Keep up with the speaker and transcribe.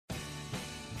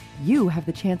you have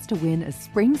the chance to win a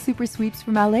spring super sweeps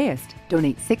from LAist.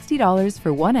 Donate $60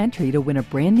 for one entry to win a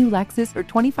brand new Lexus or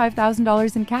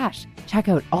 $25,000 in cash. Check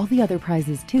out all the other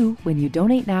prizes too when you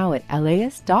donate now at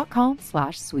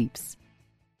LAist.com/sweeps.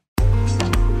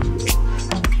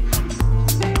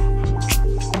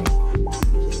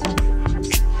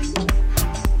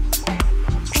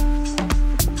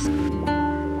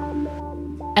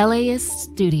 LAist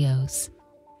Studios.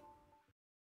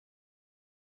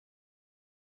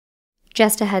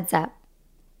 Just a heads up.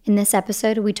 In this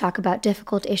episode, we talk about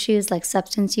difficult issues like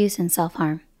substance use and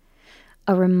self-harm.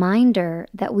 A reminder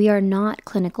that we are not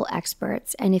clinical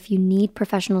experts, and if you need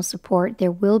professional support,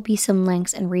 there will be some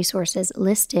links and resources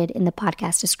listed in the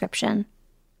podcast description.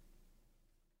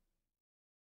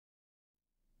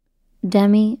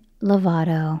 Demi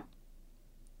Lovato.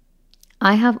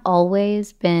 I have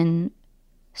always been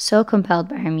so compelled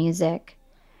by her music.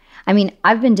 I mean,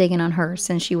 I've been digging on her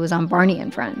since she was on Barney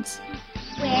and Friends.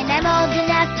 When I'm old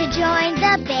enough to join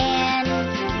the band,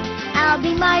 I'll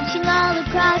be marching all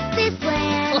across this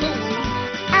land.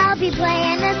 I'll be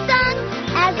playing a song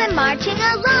as I'm marching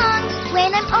along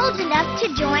when I'm old enough to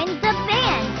join the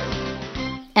band.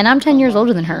 And I'm 10 years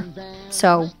older than her,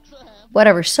 so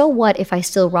whatever. So what if I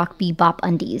still rock bebop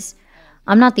undies?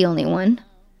 I'm not the only one.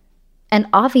 And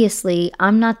obviously,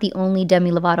 I'm not the only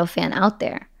Demi Lovato fan out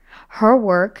there. Her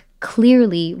work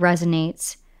clearly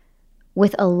resonates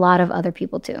with a lot of other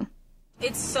people too.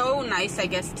 It's so nice, I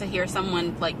guess, to hear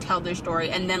someone like tell their story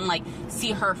and then like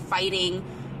see her fighting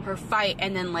her fight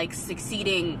and then like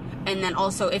succeeding, and then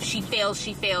also if she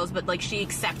fails, but like she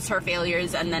accepts her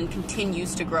failures and then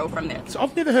continues to grow from there. So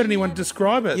I've never heard anyone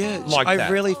describe it like that. I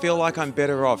really feel like I'm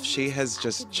better off. She has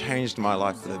just changed my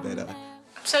life for the better.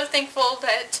 I'm so thankful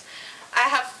that I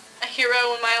have a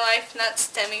hero in my life, and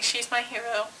that's Demi. She's my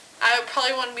hero. I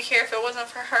probably wouldn't be here if it wasn't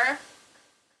for her.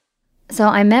 So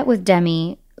I met with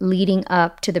Demi leading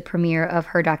up to the premiere of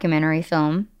her documentary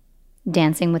film,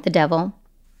 Dancing with the Devil,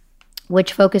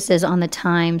 which focuses on the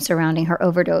time surrounding her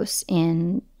overdose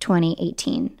in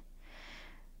 2018.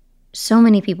 So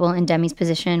many people in Demi's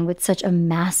position with such a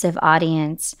massive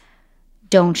audience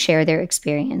don't share their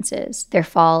experiences, their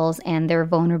falls, and their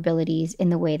vulnerabilities in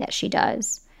the way that she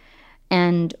does.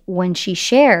 And when she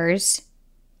shares,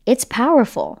 it's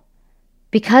powerful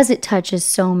because it touches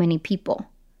so many people.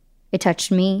 It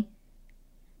touched me.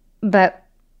 But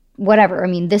whatever, I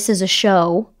mean, this is a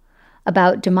show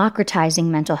about democratizing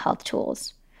mental health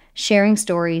tools, sharing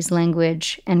stories,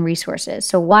 language, and resources.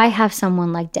 So why have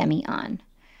someone like Demi on?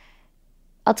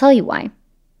 I'll tell you why.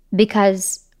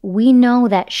 Because we know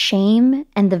that shame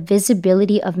and the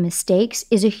visibility of mistakes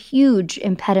is a huge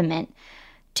impediment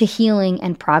to healing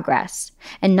and progress.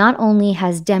 And not only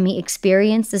has Demi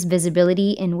experienced this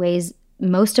visibility in ways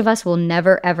most of us will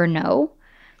never ever know,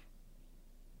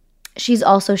 she's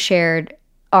also shared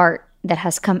art that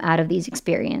has come out of these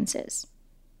experiences.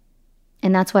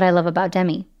 And that's what I love about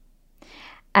Demi.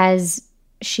 As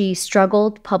she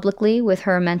struggled publicly with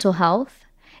her mental health,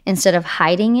 instead of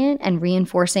hiding it and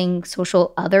reinforcing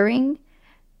social othering,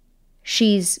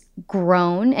 she's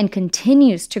grown and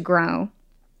continues to grow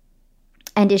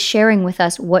and is sharing with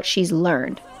us what she's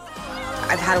learned.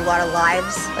 I've had a lot of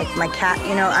lives, like my cat,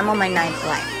 I'm on my 9th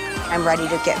life. I'm ready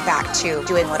to get back to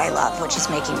doing what I love, which is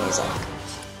making music.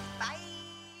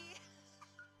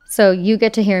 So you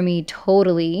get to hear me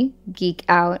totally geek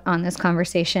out on this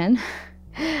conversation.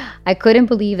 I couldn't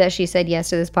believe that she said yes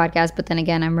to this podcast, but then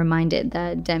again, I'm reminded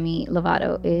that Demi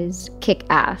Lovato is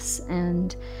kick-ass,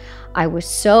 and I was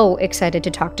so excited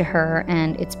to talk to her,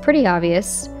 and it's pretty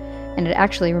obvious, and it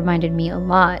actually reminded me a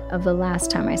lot of the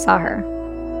last time I saw her.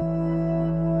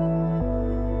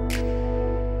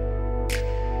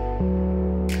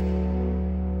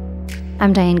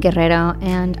 I'm Diane Guerrero,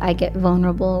 and I get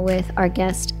vulnerable with our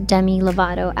guest, Demi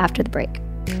Lovato, after the break.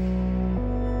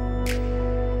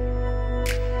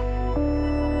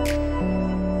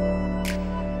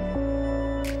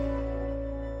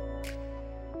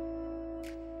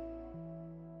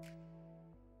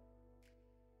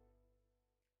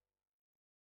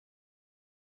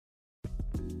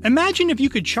 Imagine if you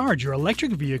could charge your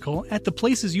electric vehicle at the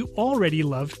places you already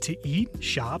love to eat,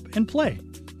 shop, and play.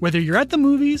 Whether you're at the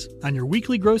movies, on your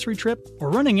weekly grocery trip,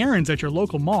 or running errands at your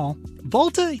local mall,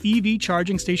 Volta EV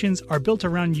charging stations are built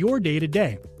around your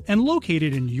day-to-day and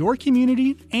located in your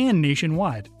community and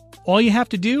nationwide. All you have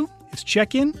to do is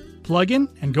check in, plug in,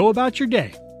 and go about your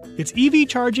day. It's EV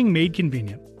charging made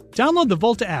convenient. Download the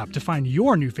Volta app to find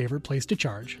your new favorite place to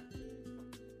charge.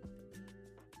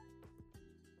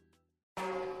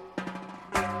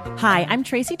 Hi, I'm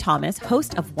Tracy Thomas,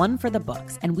 host of One for the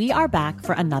Books, and we are back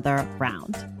for another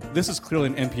round. This is clearly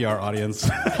an NPR audience.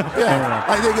 Yeah,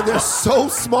 I think they're so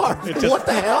smart. What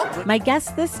the hell? My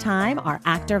guests this time are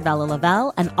actor Vella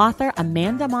Lavelle and author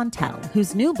Amanda Montell,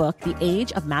 whose new book, The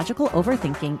Age of Magical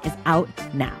Overthinking, is out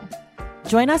now.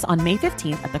 Join us on May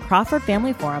 15th at the Crawford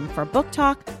Family Forum for book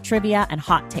talk, trivia, and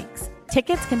hot takes.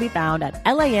 Tickets can be found at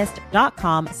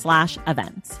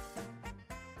laist.com/events.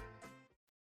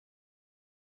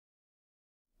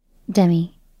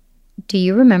 Demi, do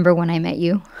you remember when I met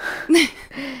you?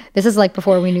 This is like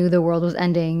before we knew the world was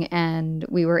ending and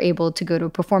we were able to go to a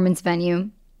performance venue.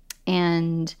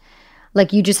 And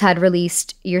like you just had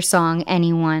released your song,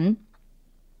 Anyone.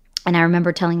 And I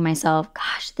remember telling myself,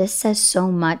 gosh, this says so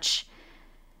much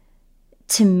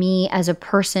to me as a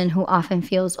person who often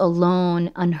feels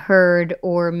alone, unheard,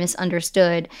 or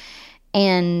misunderstood.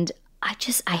 And I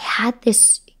had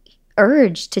this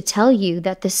urge to tell you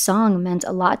that this song meant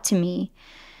a lot to me.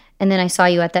 And then I saw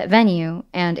you at that venue,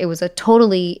 and it was a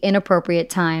totally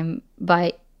inappropriate time,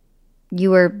 but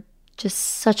you were just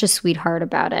such a sweetheart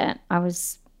about it. I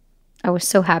was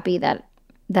so happy that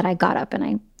I got up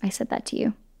and I said that to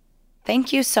you.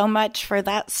 Thank you so much for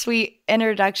that sweet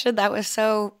introduction. That was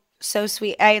so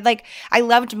sweet. I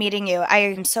loved meeting you. I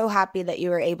am so happy that you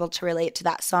were able to relate to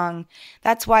that song.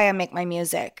 That's why I make my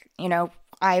music. You know,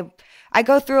 I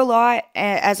go through a lot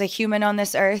as a human on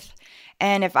this earth.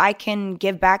 And if I can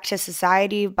give back to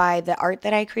society by the art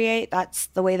that I create, that's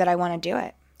the way that I want to do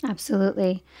it.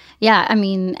 Absolutely. Yeah, I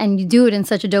mean, and you do it in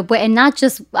such a dope way. And not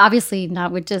just, obviously,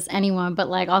 not with just anyone, but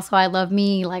like also I Love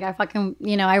Me. Like I fucking,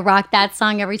 I rock that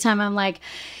song every time I'm like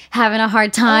having a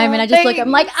hard time. And I just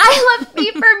I'm like, I love me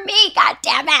for me. God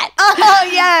damn it. Oh,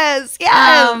 yes.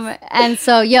 And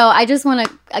so, I just want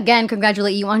to, again,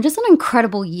 congratulate you on just an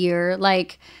incredible year.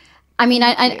 Like, I mean,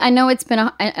 I know it's been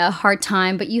a hard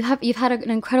time, but you've had an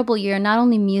incredible year, not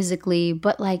only musically,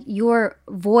 but like your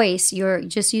voice, you're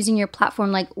just using your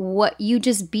platform, like what you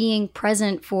just being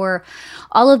present for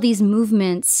all of these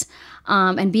movements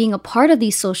and being a part of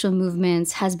these social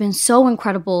movements has been so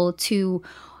incredible to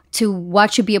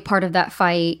watch you be a part of that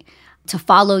fight, to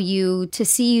follow you, to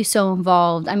see you so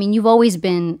involved. I mean, you've always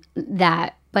been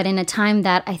that, but in a time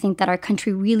that I think that our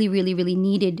country really, really, really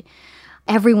needed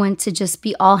everyone to just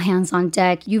be all hands on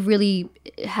deck. You really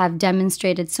have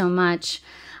demonstrated so much.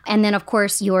 And then, of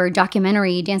course, your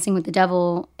documentary, Dancing with the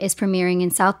Devil, is premiering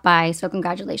in South by. So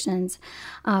congratulations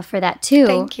for that, too.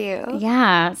 Thank you.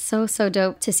 Yeah, so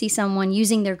dope to see someone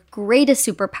using their greatest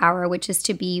superpower, which is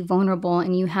to be vulnerable.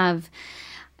 And you have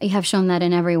shown that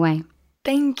in every way.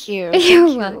 Thank you.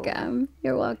 You're welcome.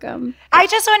 You're welcome. I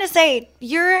just want to say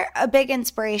you're a big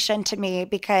inspiration to me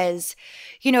because,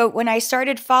 when I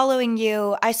started following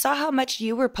you, I saw how much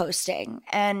you were posting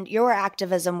and your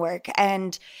activism work.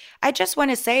 And I just want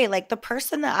to say, like, the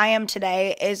person that I am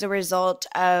today is a result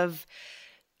of,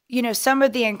 some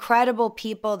of the incredible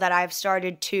people that I've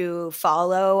started to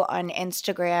follow on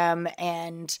Instagram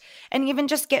and even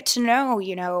just get to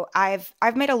know. I've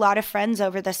made a lot of friends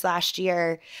over this last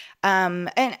year. And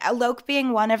Alok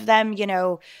being one of them,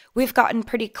 we've gotten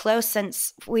pretty close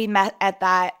since we met at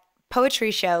that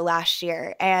poetry show last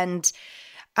year. And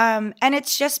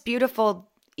it's just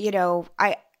beautiful.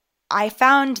 I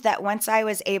found that once I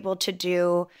was able to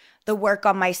do the work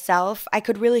on myself, I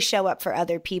could really show up for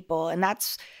other people. And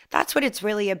that's what it's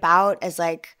really about, is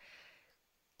like,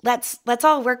 let's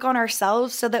all work on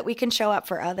ourselves so that we can show up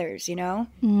for others,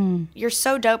 You're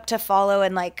so dope to follow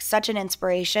and like such an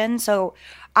inspiration. So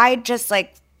I just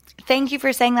like, thank you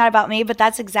for saying that about me, but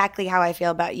that's exactly how I feel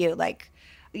about you. Like,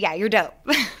 yeah, you're dope.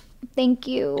 Thank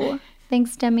you.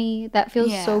 Thanks, Demi. That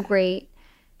feels so great.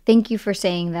 Thank you for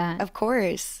saying that. Of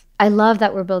course. I love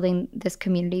that we're building this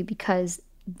community because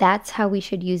that's how we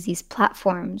should use these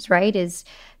platforms, right? Is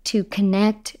to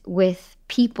connect with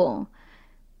people,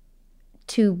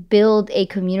 to build a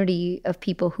community of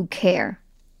people who care.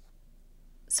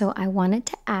 So I wanted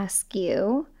to ask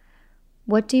you,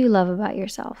 what do you love about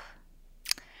yourself?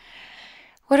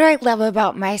 What do I love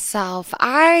about myself?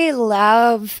 I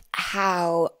love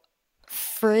how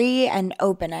free and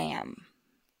open I am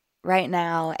right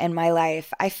now in my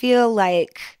life. I feel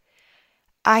like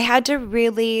I had to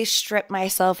really strip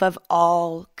myself of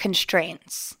all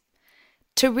constraints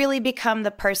to really become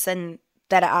the person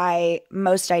that I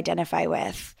most identify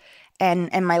with. And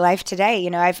in my life today,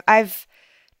 I've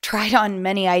tried on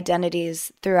many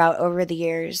identities throughout over the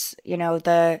years,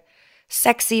 the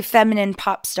sexy feminine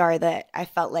pop star that I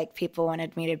felt like people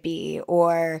wanted me to be,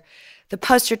 or the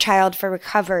poster child for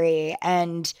recovery.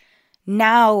 And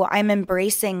now I'm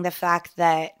embracing the fact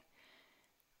that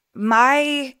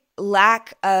my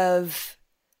lack of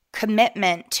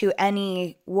commitment to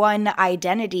any one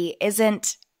identity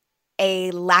isn't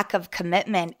a lack of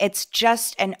commitment. It's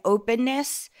just an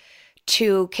openness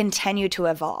to continue to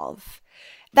evolve.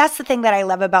 That's the thing that I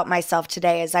love about myself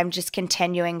today is I'm just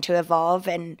continuing to evolve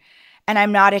and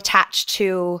I'm not attached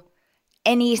to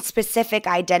any specific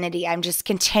identity. I'm just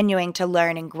continuing to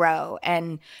learn and grow.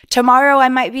 And tomorrow I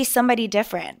might be somebody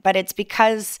different, but it's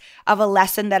because of a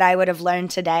lesson that I would have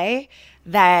learned today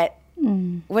that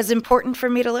was important for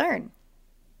me to learn.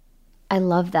 I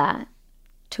love that.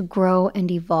 To grow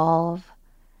and evolve.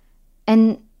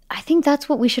 And I think that's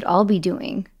what we should all be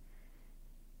doing.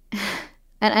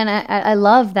 and I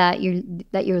love that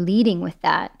you're leading with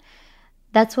that.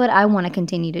 That's what I want to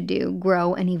continue to do,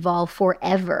 grow and evolve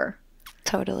forever.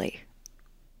 Totally.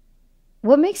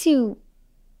 What makes you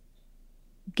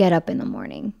get up in the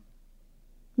morning?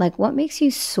 Like, what makes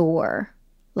you soar?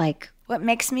 What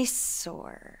makes me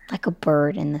soar? Like a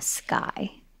bird in the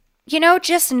sky.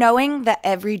 Just knowing that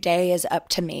every day is up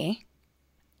to me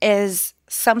is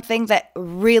something that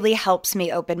really helps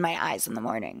me open my eyes in the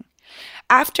morning.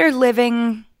 After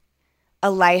living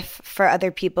a life for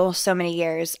other people so many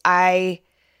years, I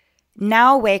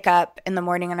now wake up in the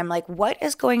morning and I'm like, what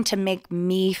is going to make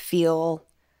me feel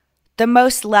the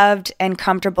most loved and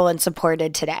comfortable and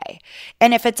supported today?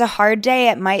 And if it's a hard day,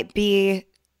 it might be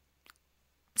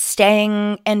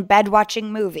staying in bed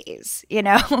watching movies,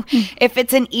 If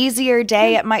it's an easier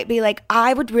day, it might be like,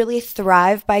 I would really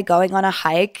thrive by going on a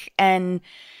hike and,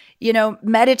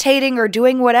 meditating or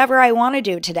doing whatever I want to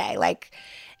do today.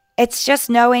 It's just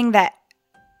knowing that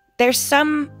there's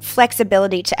some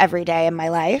flexibility to every day in my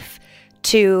life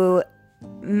to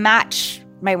match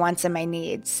my wants and my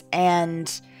needs.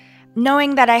 And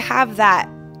knowing that I have that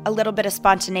a little bit of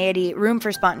spontaneity, room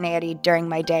for spontaneity during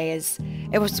my day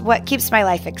it was what keeps my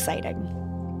life exciting.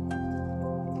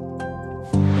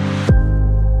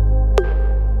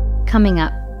 Coming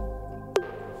up,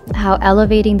 how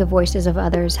elevating the voices of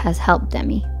others has helped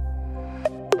Demi.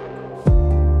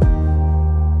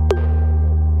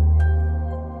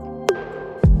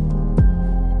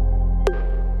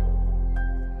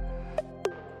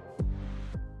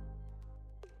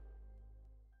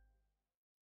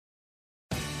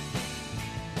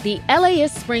 The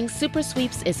LAist Spring Super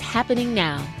Sweeps is happening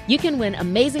now. You can win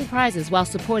amazing prizes while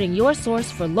supporting your source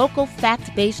for local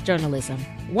fact-based journalism.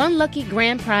 One lucky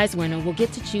grand prize winner will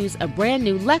get to choose a brand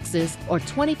new Lexus or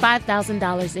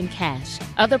 $25,000 in cash.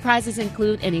 Other prizes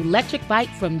include an electric bike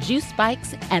from Juice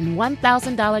Bikes and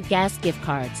 $1,000 gas gift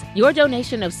cards. Your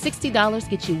donation of $60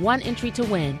 gets you one entry to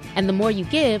win, and the more you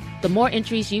give, the more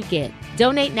entries you get.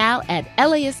 Donate now at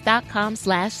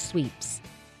laist.com/sweeps.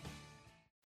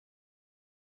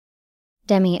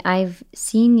 Demi, I've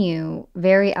seen you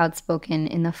very outspoken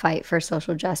in the fight for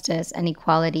social justice and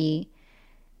equality.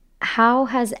 How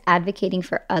has advocating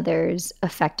for others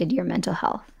affected your mental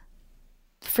health?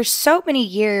 For so many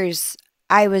years,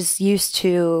 I was used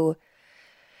to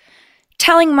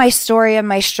telling my story and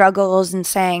my struggles and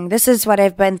saying, this is what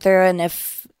I've been through. And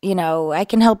if, I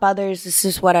can help others, this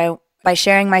is what by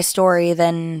sharing my story,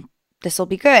 then this will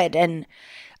be good. And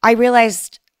I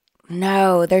realized,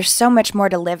 no, there's so much more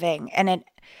to living. And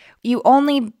you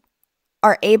only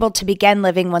are able to begin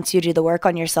living once you do the work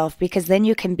on yourself, because then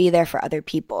you can be there for other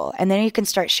people. And then you can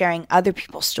start sharing other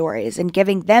people's stories and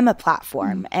giving them a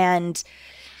platform. And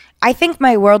I think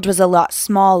my world was a lot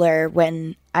smaller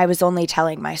when I was only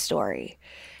telling my story.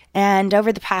 And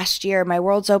over the past year, my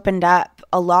world's opened up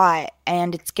a lot,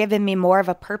 and it's given me more of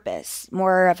a purpose,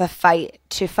 more of a fight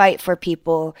to fight for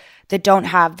people that don't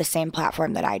have the same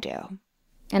platform that I do.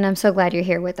 And I'm so glad you're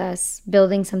here with us,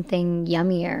 building something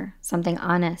yummier, something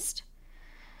honest.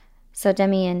 So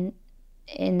Demi,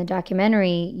 in the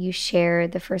documentary, you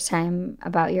shared the first time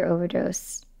about your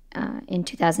overdose in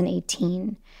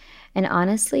 2018. And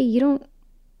honestly, you don't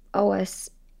owe us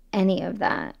any of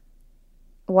that.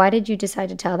 Why did you decide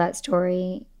to tell that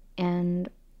story, and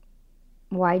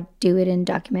why do it in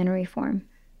documentary form?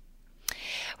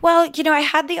 Well, I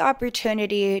had the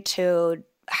opportunity to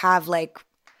have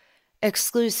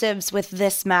exclusives with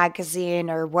this magazine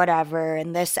or whatever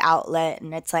and this outlet,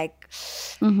 and it's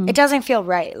it doesn't feel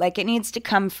right. It needs to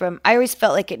come from, I always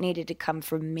felt like it needed to come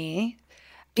from me,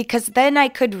 because then I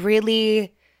could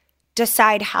really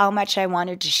decide how much I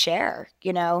wanted to share,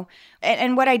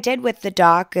 and what I did with the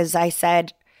doc is I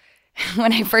said,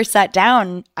 when I first sat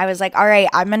down, I was like, all right,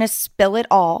 I'm going to spill it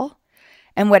all,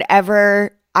 and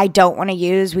whatever I don't want to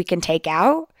use, we can take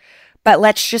out, but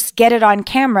let's just get it on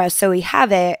camera so we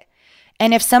have it.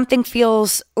 And if something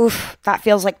feels, that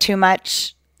feels like too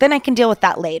much, then I can deal with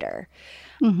that later.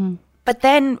 Mm-hmm. But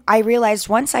then I realized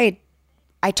once I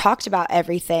talked about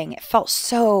everything, it felt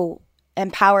so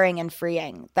empowering and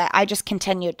freeing that I just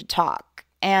continued to talk.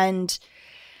 And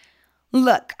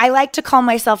look, I like to call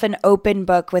myself an open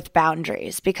book with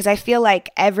boundaries because I feel like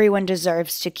everyone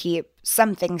deserves to keep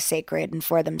something sacred and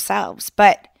for themselves.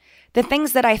 But the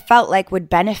things that I felt like would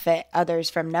benefit others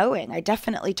from knowing, I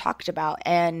definitely talked about.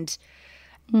 And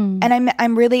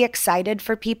I'm really excited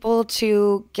for people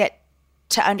to get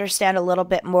to understand a little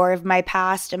bit more of my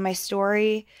past and my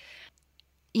story.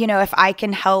 You know, if I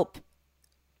can help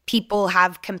people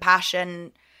have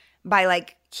compassion by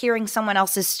like hearing someone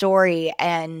else's story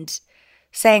and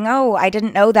saying, oh, I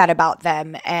didn't know that about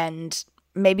them, and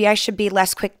maybe I should be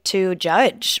less quick to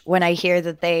judge when I hear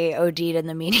that they OD'd in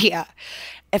the media.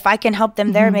 If I can help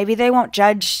them there, maybe they won't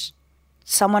judge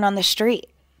someone on the street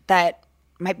that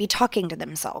might be talking to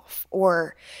themselves,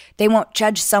 or they won't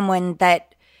judge someone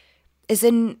that is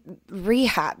in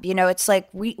rehab. You know, it's like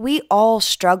we all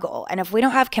struggle. And if we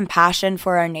don't have compassion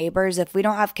for our neighbors, if we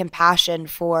don't have compassion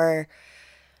for,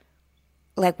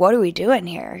 like, what are we doing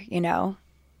here, you know?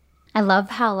 I love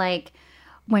how, like,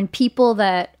 when people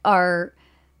that are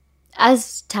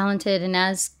as talented and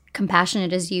as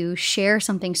compassionate as you share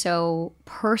something so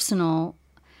personal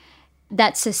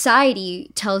that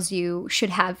society tells you should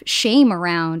have shame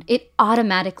around, it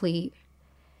automatically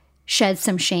sheds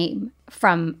some shame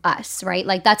from us, right?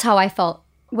 Like, that's how I felt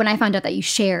when I found out that you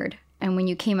shared and when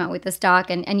you came out with this doc,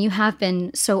 and you have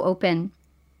been so open.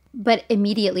 But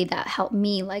immediately that helped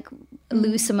me, like,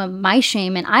 lose some of my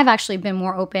shame. And I've actually been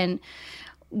more open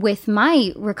with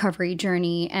my recovery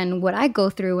journey and what I go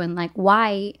through, and like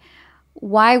why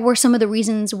were some of the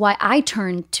reasons why I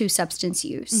turned to substance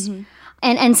use.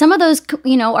 And some of those,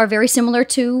 you know, are very similar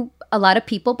to a lot of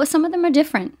people, but some of them are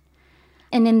different.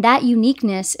 And then that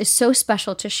uniqueness is so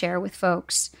special to share with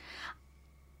folks.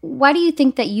 Why do you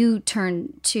think that you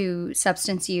turn to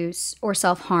substance use or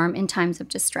self-harm in times of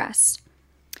distress?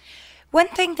 One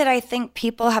thing that I think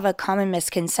people have a common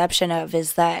misconception of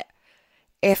is that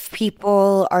if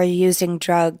people are using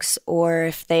drugs or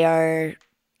if they are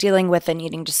dealing with an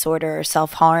eating disorder or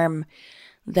self-harm,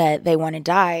 that they want to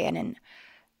die. And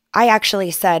I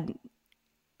actually said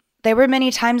there were many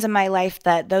times in my life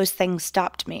that those things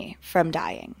stopped me from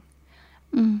dying.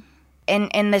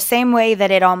 In the same way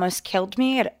that it almost killed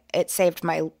me, it saved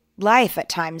my life at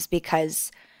times,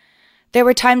 because there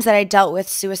were times that I dealt with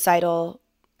suicidal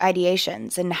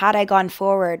ideations, and had I gone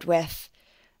forward with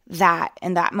that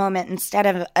in that moment instead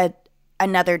of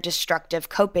another destructive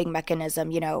coping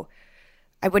mechanism, you know,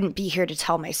 I wouldn't be here to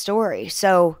tell my story.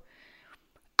 So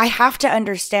I have to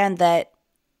understand that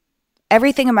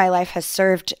everything in my life has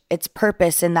served its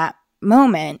purpose in that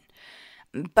moment,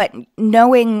 but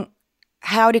knowing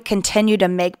how to continue to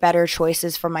make better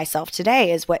choices for myself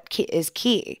today is what is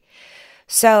key.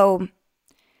 So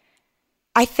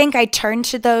I think I turned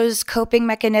to those coping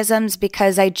mechanisms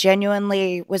because I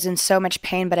genuinely was in so much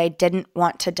pain, but I didn't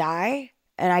want to die,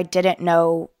 and I didn't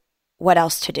know what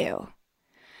else to do.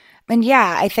 And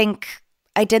yeah, I think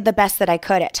I did the best that I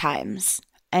could at times.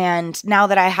 And now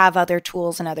that I have other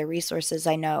tools and other resources,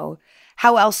 I know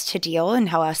how else to deal and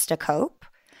how else to cope,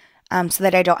 so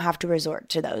that I don't have to resort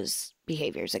to those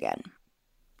behaviors again.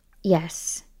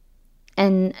 Yes.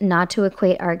 And not to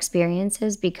equate our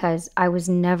experiences, because I was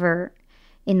never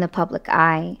in the public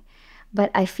eye,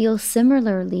 but I feel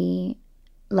similarly,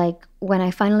 like when I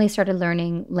finally started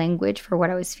learning language for what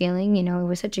I was feeling, you know, it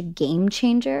was such a game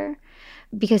changer,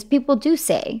 because people do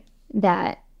say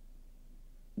that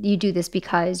you do this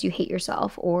because you hate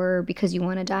yourself or because you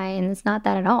want to die, and it's not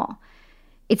that at all.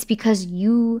 It's because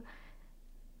you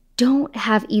don't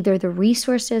have either the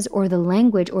resources or the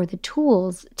language or the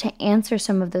tools to answer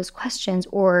some of those questions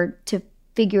or to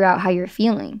figure out how you're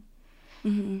feeling.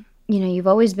 You know, you've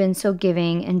always been so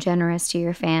giving and generous to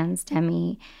your fans,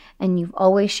 Demi, and you've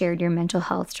always shared your mental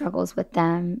health struggles with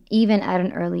them, even at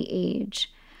an early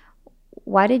age.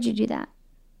 Why did you do that?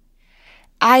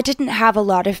 I didn't have a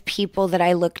lot of people that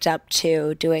I looked up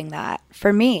to doing that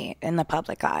for me in the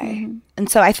public eye. And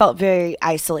so I felt very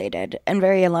isolated and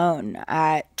very alone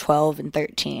at 12 and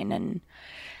 13. And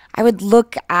I would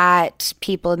look at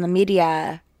people in the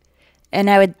media and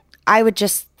I would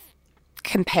just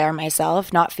compare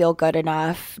myself, not feel good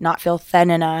enough, not feel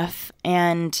thin enough,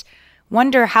 and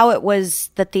wonder how it was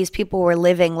that these people were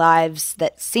living lives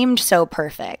that seemed so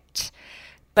perfect.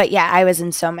 But yeah, I was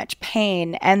in so much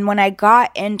pain. And when I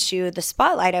got into the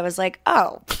spotlight, I was like,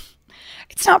 oh,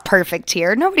 it's not perfect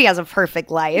here. Nobody has a perfect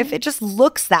life. It just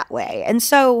looks that way. And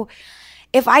so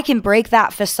if I can break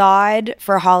that facade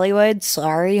for Hollywood,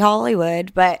 sorry,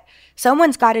 Hollywood, but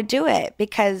someone's got to do it,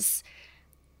 because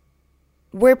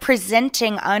we're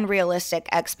presenting unrealistic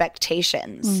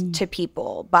expectations to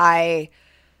people by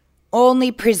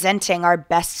only presenting our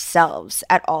best selves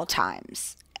at all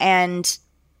times. And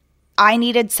I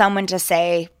needed someone to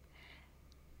say,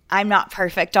 I'm not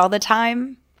perfect all the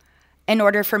time, in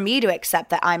order for me to accept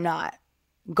that I'm not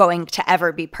going to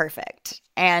ever be perfect.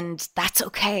 And that's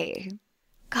okay.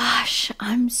 Gosh,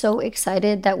 I'm so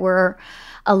excited that we're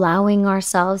allowing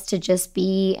ourselves to just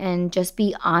be and just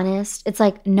be honest. It's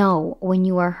like, no, when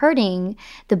you are hurting,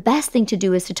 the best thing to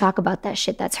do is to talk about that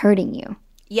shit that's hurting you.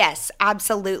 Yes,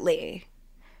 absolutely.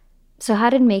 So how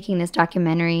did making this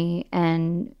documentary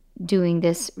and doing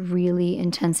this really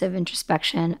intensive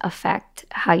introspection affect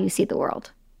how you see the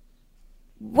world?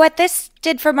 What this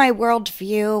did for my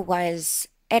worldview was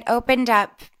it opened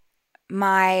up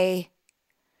my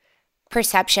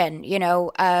perception,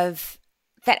 of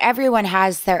that everyone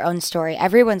has their own story.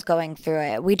 Everyone's going through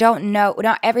it. We don't know,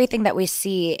 not everything that we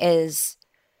see is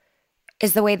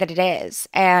the way that it is.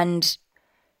 And,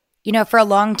 for a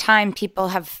long time, people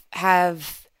have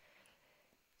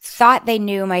thought they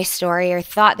knew my story or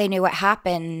thought they knew what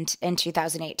happened in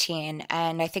 2018.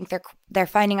 And I think they're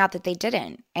finding out that they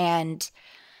didn't. And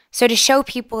so to show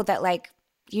people that, like,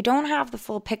 you don't have the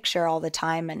full picture all the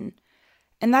time, and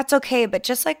that's okay, but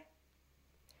just, like,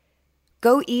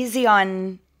 go easy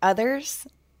on others.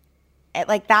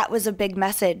 Like, that was a big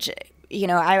message.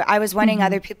 I was wanting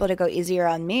other people to go easier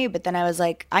on me, but then I was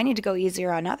like, I need to go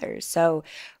easier on others. So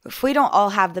if we don't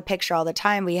all have the picture all the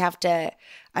time, we have to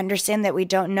understand that we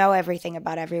don't know everything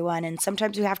about everyone. And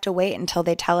sometimes we have to wait until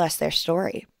they tell us their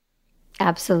story.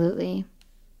 Absolutely.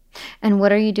 And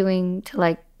what are you doing to,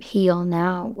 like, heal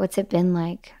now? What's it been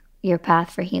like, your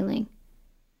path for healing?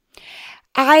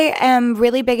 I am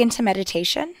really big into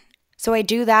meditation. So I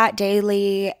do that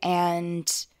daily,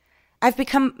 and I've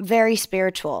become very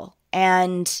spiritual.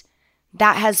 And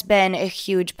that has been a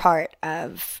huge part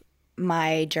of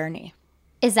my journey.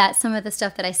 Is that some of the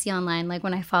stuff that I see online? Like,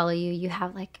 when I follow you, you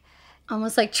have, like,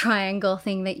 almost like triangle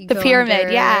thing that you go The pyramid,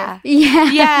 under. yeah.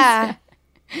 Yes. Yeah.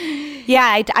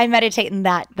 Yeah, I meditate in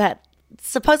that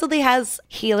supposedly has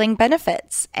healing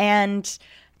benefits, and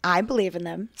I believe in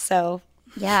them. So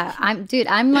yeah, I'm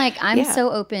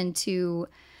so open to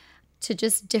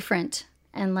just different,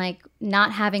 and, like,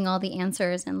 not having all the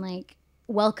answers, and, like,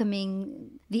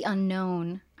 welcoming the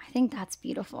unknown. I think that's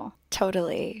beautiful.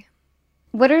 Totally.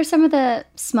 What are some of the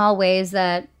small ways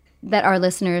that our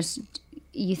listeners,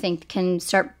 you think, can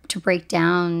start to break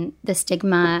down the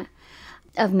stigma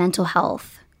of mental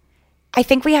health? I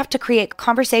think we have to create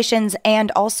conversations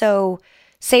and also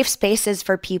safe spaces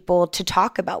for people to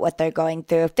talk about what they're going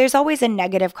through. If there's always a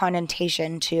negative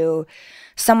connotation to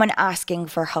someone asking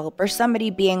for help or somebody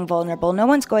being vulnerable, no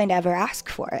one's going to ever ask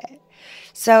for it.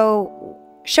 So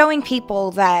showing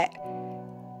people that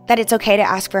it's okay to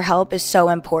ask for help is so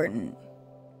important.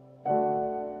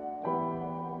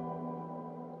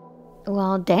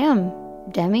 Well, damn,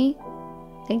 Demi,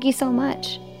 thank you so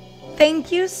much. Thank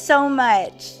you so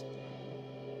much.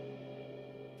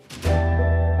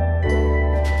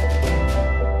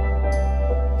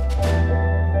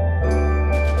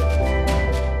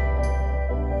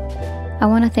 I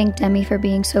want to thank Demi for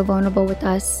being so vulnerable with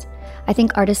us. I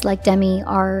think artists like Demi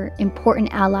are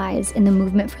important allies in the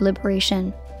movement for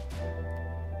liberation.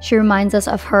 She reminds us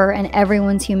of her and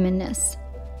everyone's humanness.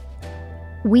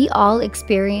 We all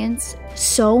experience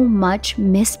so much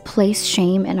misplaced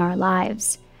shame in our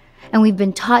lives, and we've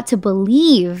been taught to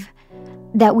believe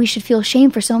that we should feel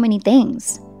shame for so many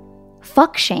things.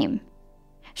 Fuck shame.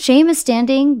 Shame is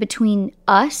standing between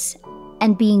us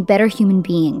and being better human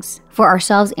beings for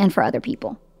ourselves and for other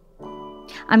people.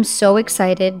 I'm so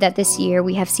excited that this year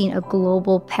we have seen a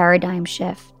global paradigm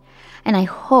shift, and I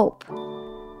hope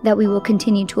that we will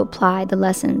continue to apply the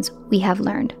lessons we have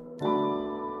learned.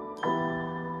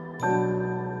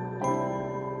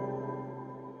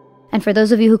 And for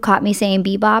those of you who caught me saying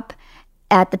bebop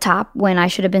at the top when I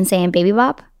should have been saying baby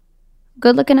bop,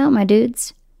 good looking out, my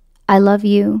dudes. I love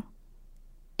you,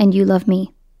 and you love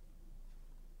me.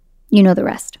 You know the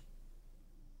rest.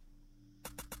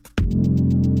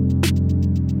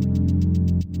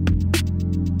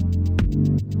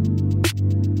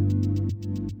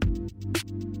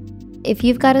 If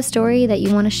you've got a story that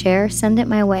you want to share, send it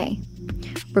my way.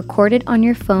 Record it on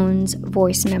your phone's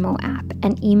voice memo app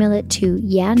and email it to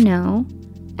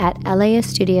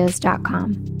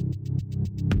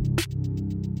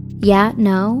yeahno@lastudios.com. Yeah,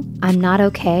 No, I'm Not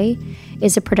Okay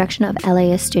is a production of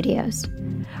LAist Studios.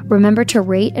 Remember to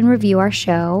rate and review our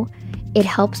show. It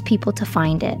helps people to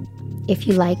find it. If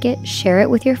you like it, share it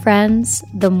with your friends.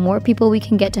 The more people we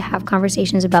can get to have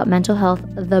conversations about mental health,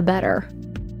 the better.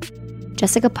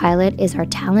 Jessica Pilot is our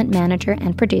talent manager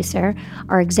and producer.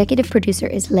 Our executive producer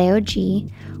is Leo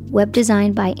G. Web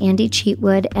design by Andy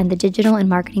Cheatwood and the digital and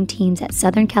marketing teams at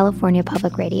Southern California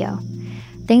Public Radio.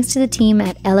 Thanks to the team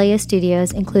at LAist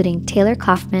Studios, including Taylor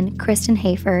Kaufman, Kristen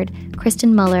Hayford,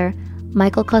 Kristen Muller,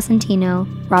 Michael Cosentino,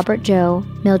 Robert Joe,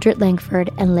 Mildred Langford,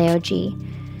 and Leo G.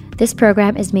 This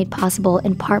program is made possible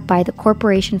in part by the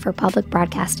Corporation for Public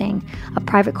Broadcasting, a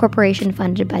private corporation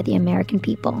funded by the American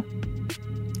people.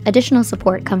 Additional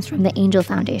support comes from the Angel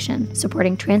Foundation,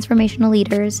 supporting transformational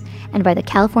leaders, and by the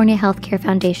California Healthcare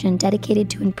Foundation,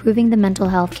 dedicated to improving the mental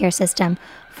health care system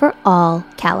for all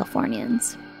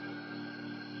Californians.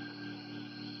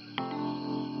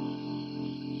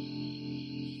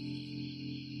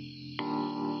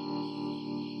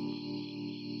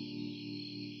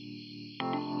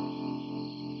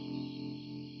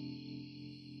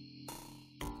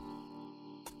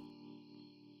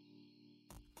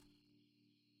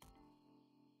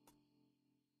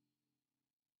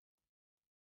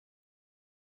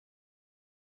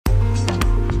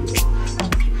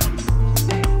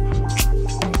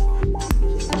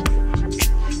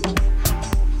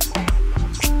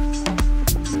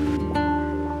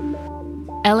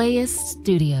 LAist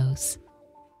Studios.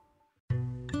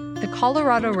 The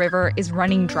Colorado River is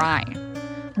running dry.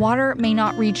 Water may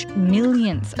not reach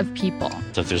millions of people.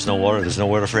 So if there's no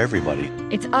water for everybody.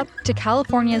 It's up to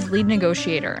California's lead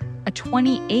negotiator, a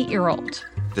 28-year-old.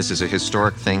 This is a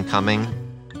historic thing coming.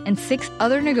 And 6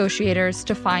 other negotiators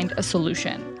to find a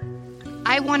solution.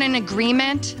 I want an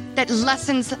agreement that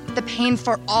lessens the pain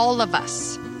for all of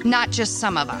us, not just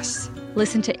some of us.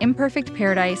 Listen to Imperfect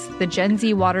Paradise, the Gen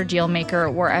Z water deal maker,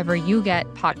 wherever you get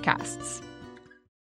podcasts.